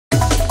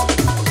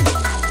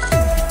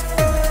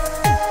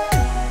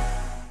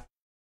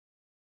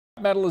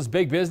Metal is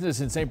big business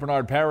in St.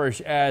 Bernard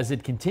Parish as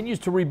it continues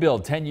to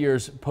rebuild 10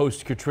 years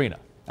post-Katrina.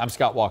 I'm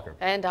Scott Walker.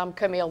 And I'm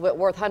Camille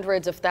Whitworth.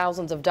 Hundreds of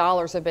thousands of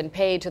dollars have been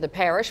paid to the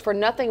parish for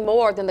nothing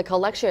more than the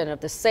collection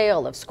of the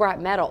sale of scrap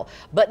metal.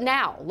 But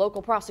now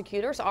local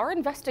prosecutors are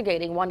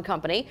investigating one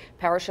company,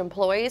 parish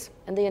employees,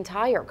 and the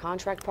entire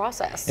contract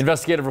process.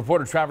 Investigative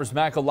reporter Travis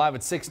Mackel live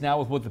at 6 now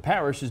with what the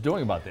parish is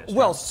doing about this.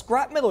 Well,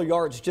 scrap metal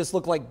yards just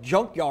look like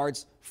junk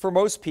yards for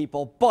most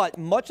people, but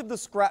much of the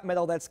scrap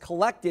metal that's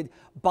collected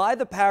by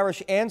the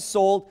parish and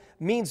sold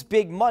means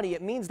big money.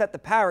 It means that the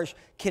parish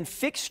can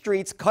fix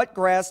streets, cut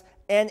grass,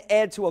 and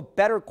add to a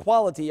better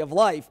quality of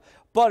life.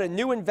 But a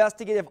new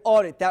investigative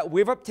audit that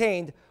we've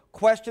obtained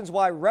questions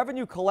why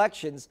revenue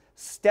collections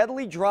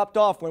steadily dropped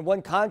off when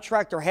one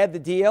contractor had the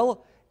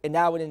deal, and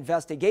now an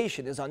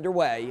investigation is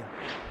underway.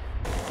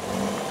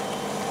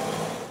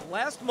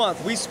 Last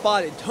month, we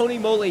spotted Tony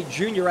Mole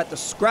Jr. at the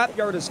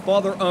scrapyard his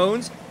father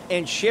owns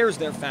and shares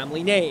their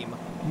family name,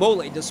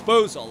 Mole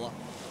Disposal.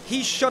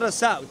 He shut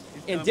us out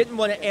and didn't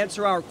want to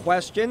answer our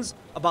questions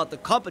about the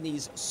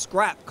company's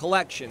scrap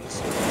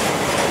collections.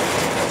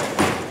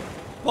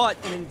 But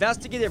an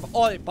investigative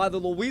audit by the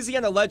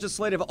Louisiana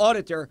Legislative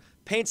Auditor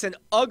paints an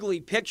ugly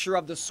picture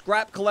of the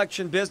scrap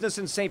collection business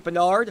in St.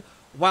 Bernard,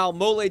 while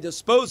Mole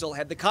Disposal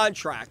had the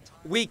contract.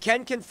 We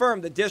can confirm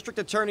the district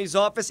attorney's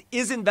office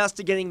is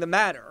investigating the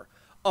matter.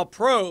 A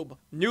probe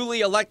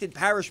newly elected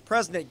parish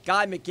president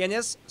Guy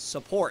McGinnis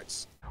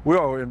supports. We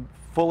are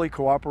fully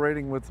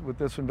cooperating with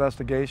this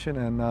investigation,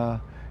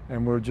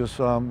 and we're just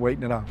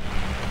waiting it out.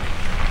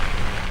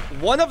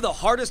 One of the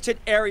hardest hit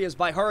areas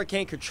by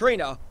Hurricane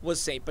Katrina was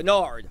St.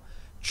 Bernard.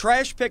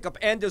 Trash pickup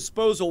and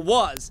disposal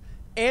was,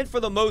 and for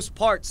the most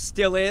part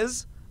still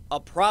is, a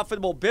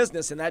profitable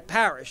business in that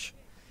parish.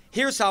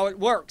 Here's how it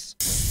works.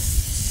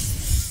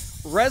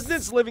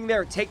 Residents living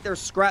there take their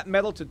scrap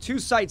metal to 2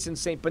 sites in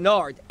St.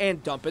 Bernard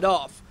and dump it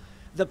off.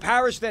 The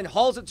parish then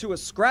hauls it to a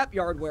scrap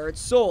yard where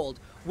it's sold,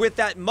 with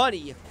that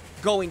money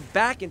going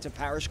back into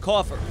parish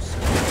coffers.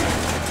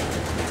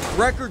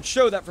 Records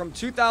show that from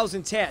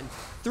 2010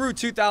 through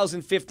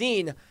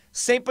 2015,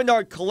 St.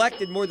 Bernard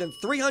collected more than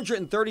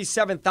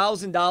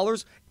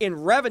 $337,000 in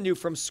revenue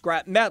from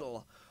scrap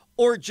metal,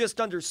 or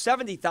just under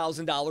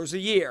 $70,000 a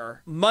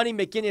year. Money,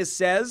 McGinnis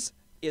says,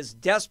 is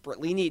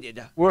desperately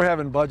needed. We're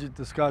having budget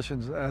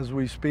discussions as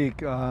we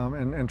speak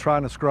and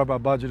trying to scrub our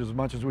budget as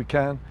much as we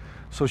can.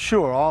 So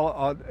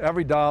sure,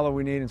 every dollar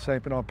we need in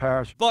St. Bernard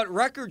Parish. But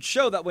records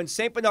show that when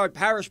St. Bernard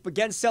Parish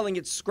began selling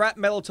its scrap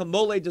metal to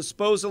Mole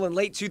Disposal in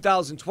late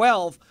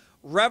 2012,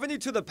 revenue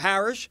to the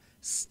parish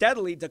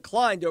steadily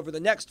declined over the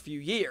next few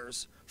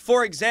years.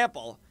 For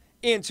example,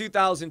 in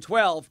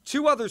 2012,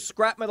 2 other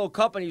scrap metal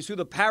companies who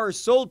the parish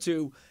sold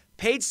to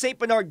paid St.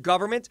 Bernard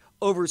government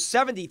over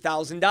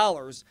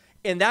 $70,000,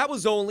 and that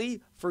was only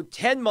for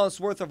 10 months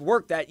worth of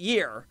work that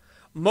year.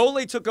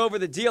 Mole took over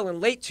the deal in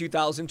late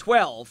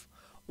 2012.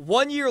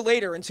 1 year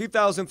later, in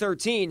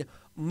 2013,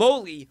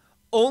 Mole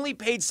only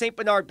paid St.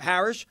 Bernard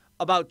Parish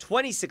about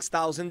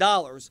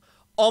 $26,000,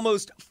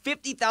 almost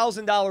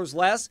 $50,000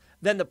 less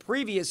than the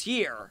previous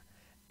year.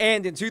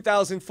 And in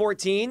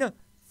 2014,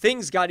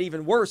 things got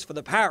even worse for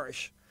the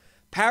parish.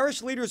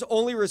 Parish leaders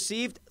only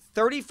received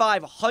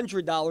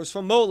 $3,500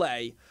 from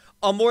Mole,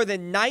 a more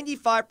than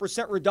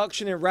 95%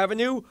 reduction in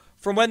revenue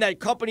from when that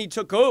company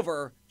took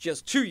over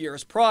just 2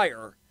 years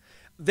prior.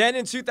 Then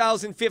in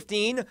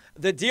 2015,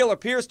 the deal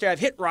appears to have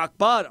hit rock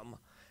bottom.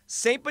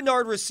 St.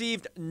 Bernard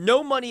received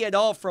no money at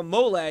all from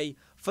Mole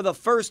for the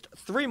first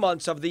 3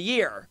 months of the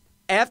year.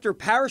 After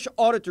parish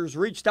auditors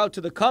reached out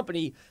to the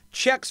company,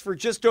 checks for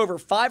just over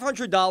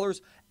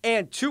 $500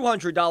 and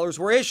 $200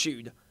 were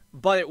issued,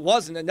 but it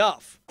wasn't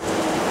enough.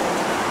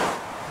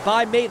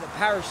 By May, the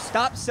parish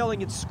stopped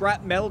selling its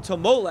scrap metal to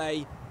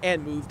Mole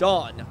and moved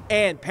on.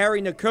 And Perry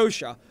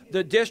Nicosia,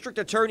 the district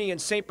attorney in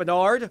St.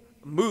 Bernard,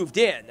 moved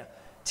in,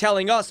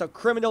 telling us a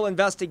criminal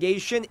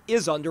investigation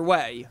is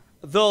underway.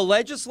 The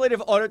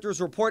legislative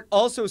auditor's report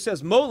also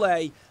says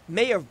Mole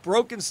may have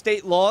broken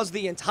state laws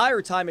the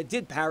entire time it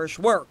did parish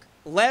work.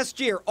 Last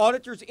year,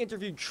 auditors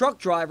interviewed truck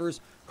drivers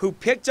who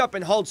picked up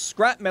and hauled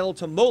scrap metal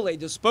to Mole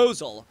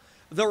Disposal.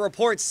 The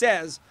report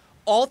says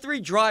all 3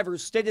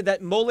 drivers stated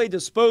that Mole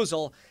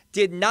Disposal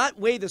did not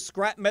weigh the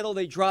scrap metal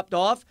they dropped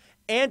off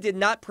and did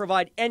not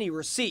provide any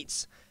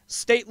receipts.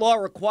 State law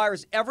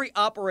requires every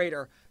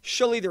operator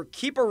shall either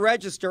keep a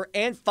register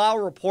and file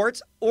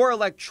reports or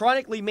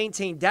electronically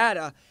maintain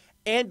data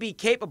and be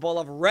capable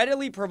of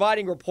readily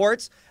providing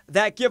reports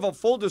that give a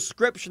full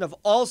description of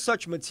all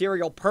such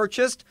material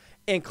purchased,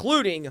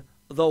 including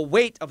the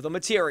weight of the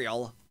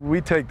material.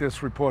 We take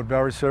this report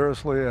very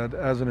seriously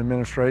as an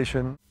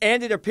administration.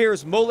 And it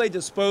appears Mole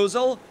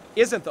Disposal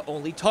isn't the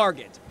only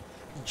target.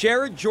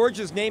 Jared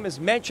George's name is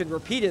mentioned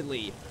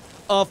repeatedly.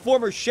 A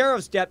former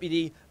sheriff's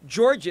deputy,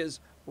 George's,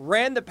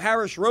 ran the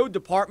parish road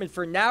department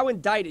for now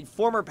indicted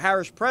former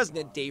parish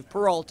president Dave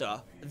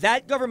Peralta.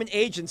 That government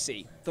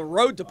agency, the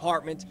road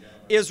department,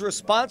 is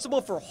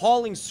responsible for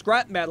hauling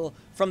scrap metal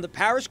from the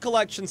parish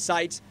collection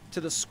sites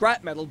to the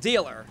scrap metal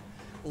dealer.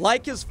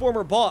 Like his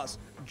former boss,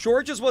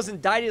 Georges was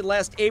indicted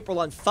last April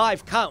on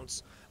 5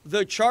 counts.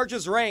 The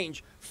charges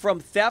range from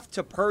theft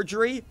to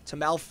perjury to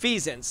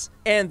malfeasance,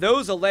 and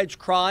those alleged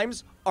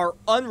crimes are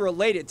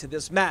unrelated to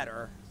this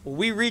matter.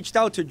 We reached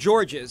out to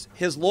Georges.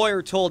 His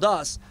lawyer told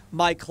us,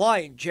 "My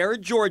client,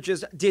 Jared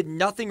Georges, did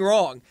nothing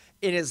wrong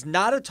and is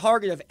not a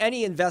target of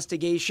any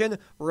investigation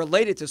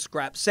related to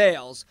scrap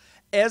sales.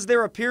 As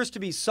there appears to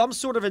be some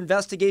sort of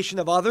investigation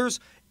of others,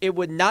 it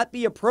would not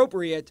be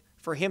appropriate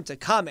for him to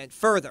comment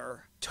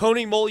further."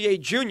 Tony Mollier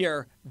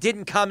Jr.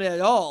 didn't comment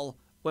at all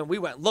when we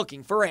went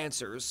looking for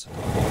answers.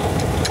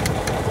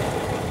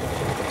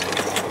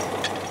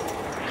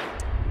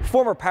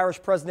 Former parish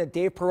president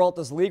Dave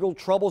Peralta's legal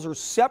troubles are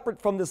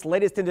separate from this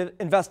latest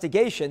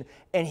investigation,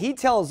 and he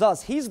tells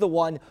us he's the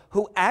one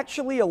who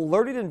actually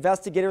alerted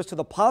investigators to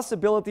the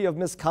possibility of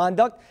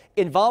misconduct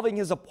involving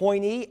his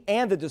appointee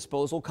and the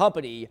disposal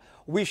company.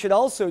 We should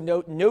also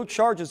note no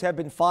charges have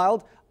been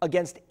filed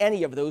against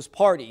any of those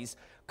parties.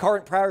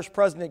 Current parish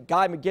president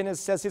Guy McGinnis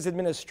says his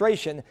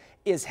administration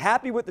is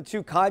happy with the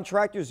 2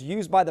 contractors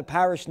used by the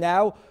parish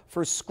now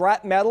for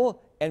scrap metal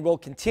and will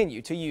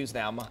continue to use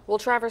them. Well,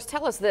 Travers,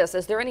 tell us this.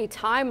 Is there any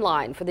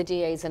timeline for the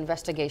DA's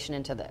investigation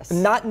into this?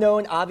 Not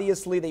known.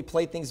 Obviously, they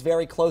play things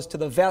very close to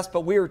the vest,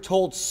 but we are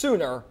told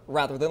sooner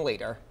rather than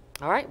later.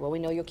 All right. Well, we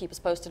know you'll keep us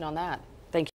posted on that. Thank you.